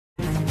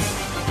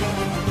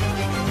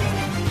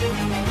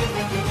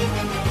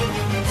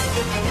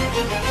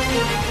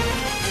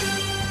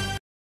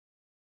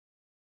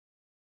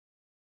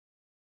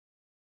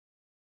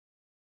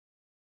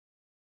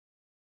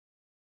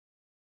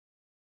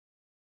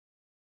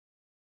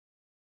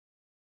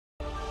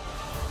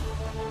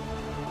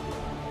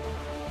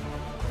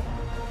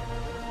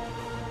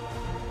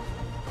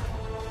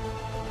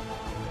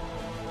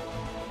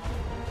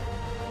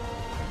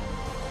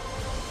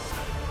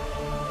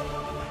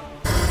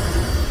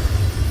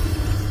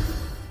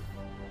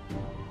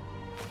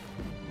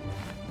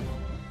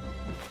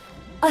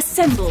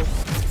Assemble.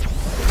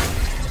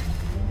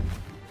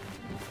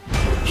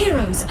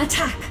 Heroes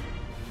attack.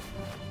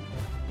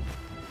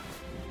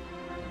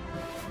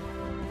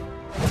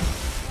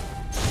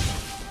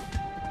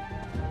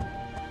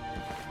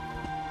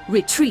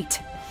 Retreat.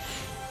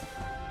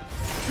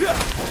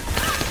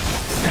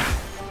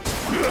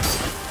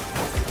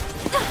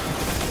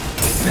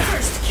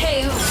 First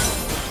KO.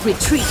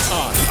 Retreat.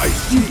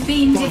 You've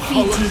been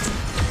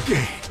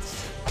defeated.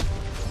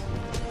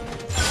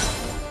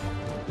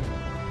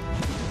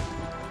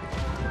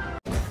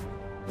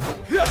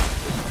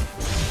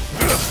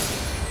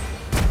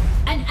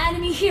 An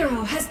enemy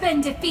hero has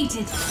been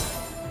defeated.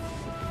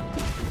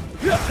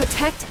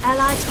 Protect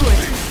allied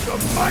turret. The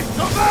might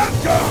of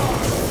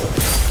Asgard!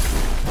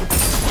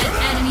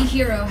 An enemy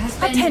hero has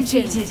been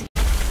Attention. defeated.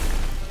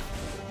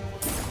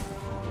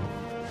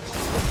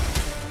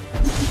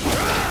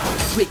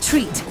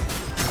 Retreat.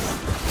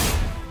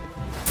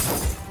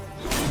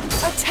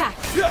 Attack.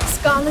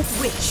 Scarlet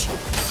Witch.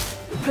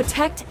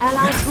 Protect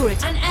allied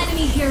turret. An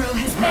enemy hero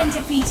has been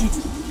defeated.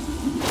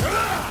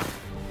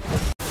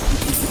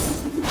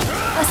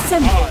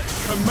 Assemble. I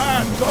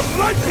command the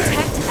lightning!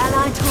 Protect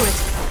allied turret.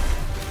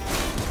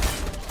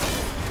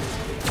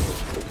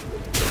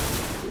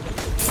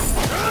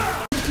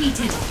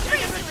 Defeated.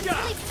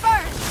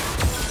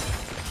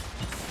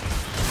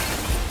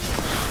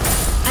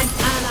 An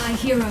ally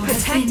hero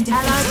has been Protect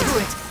allied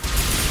defeated. turret.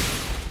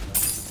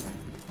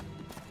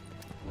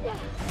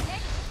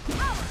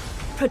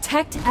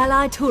 Protect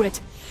allied turret.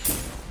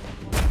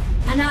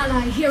 An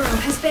ally hero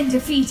has been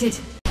defeated.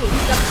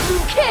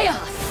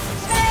 Chaos.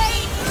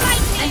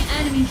 An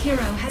enemy hero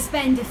has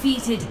been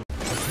defeated.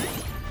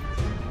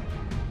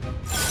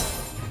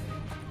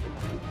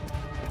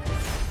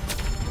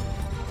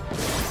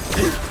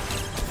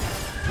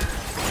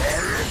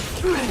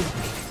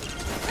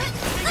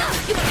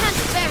 You can't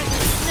bear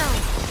the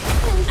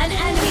snow. An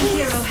enemy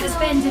hero has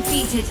been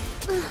defeated.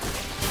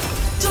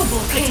 Double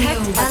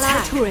Protect KO.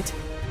 allied turret.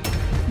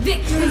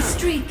 Victory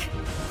streak.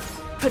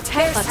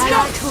 Protect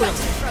allied turret.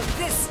 From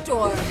this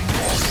storm.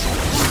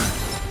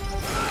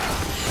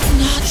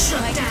 Not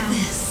shut down.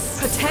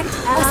 Protect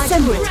allied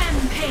turret.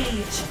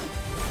 Rampage.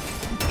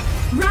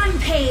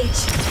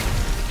 Rampage.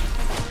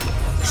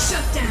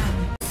 Shut down.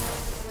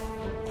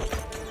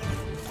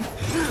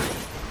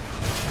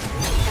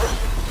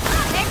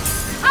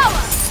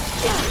 Power.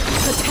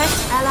 Protect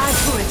allied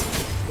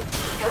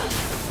turret.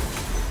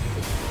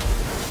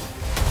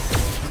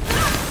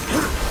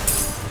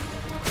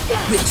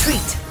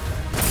 Retreat.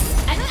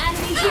 An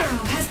enemy hero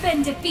has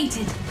been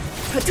defeated.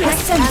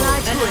 Protect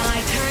allied An turret.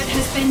 ally turret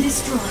has been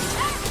destroyed.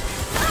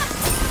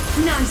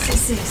 Nice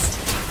assist.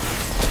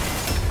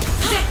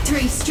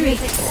 Victory streak.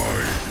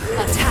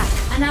 Attack.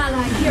 An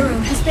ally hero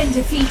has been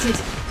defeated.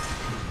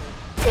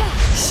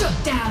 Shut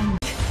down.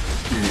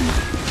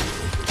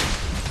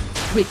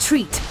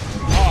 Retreat.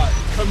 I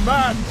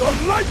command the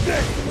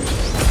lightning!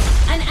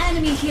 An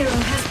enemy hero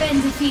has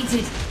been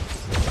defeated.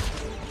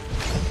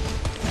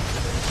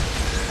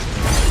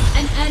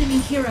 An enemy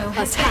hero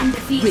has been Attack.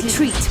 defeated.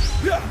 Retreat.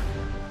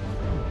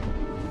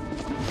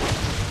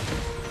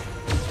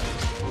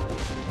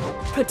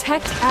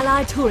 Protect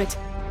allied turret.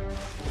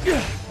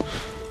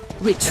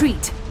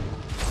 Retreat.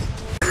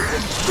 An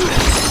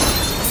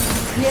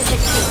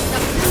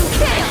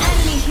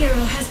enemy hero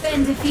has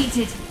been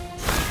defeated.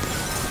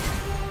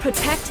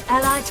 Protect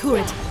allied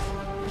turret.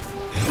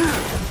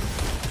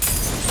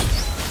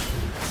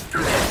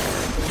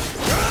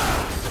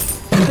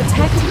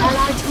 Protect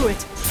allied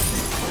turret.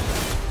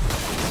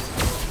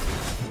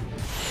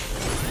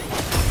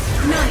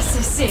 Nice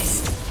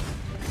assist.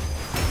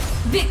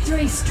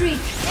 Victory streak.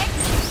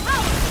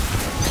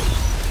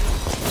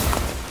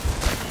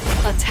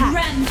 Attack.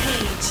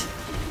 Rampage.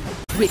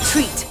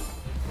 Retreat.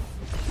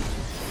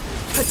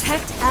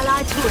 Protect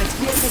allied turret.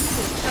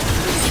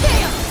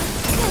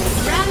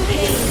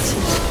 Rampage.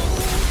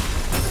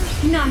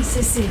 Nice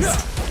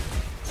assist.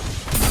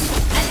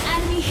 An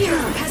enemy hero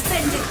has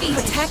been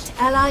defeated. Protect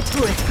allied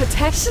turret.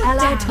 Protect Shut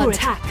allied down. turret.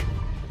 Attack.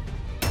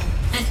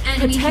 An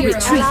enemy Protect hero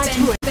retreat.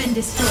 has been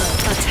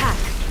destroyed. Attack.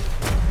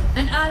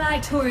 An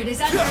allied turret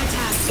is under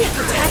attack.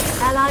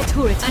 Protect allied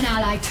turret. An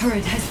allied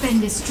turret has been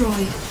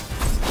destroyed.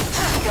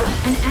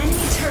 An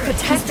enemy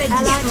turret has Protect been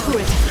allied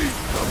destroyed. turret.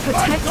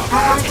 Protect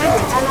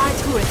allied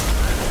turret.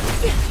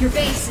 Your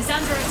base is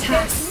under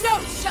attack. There's no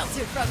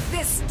shelter from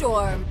this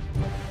storm.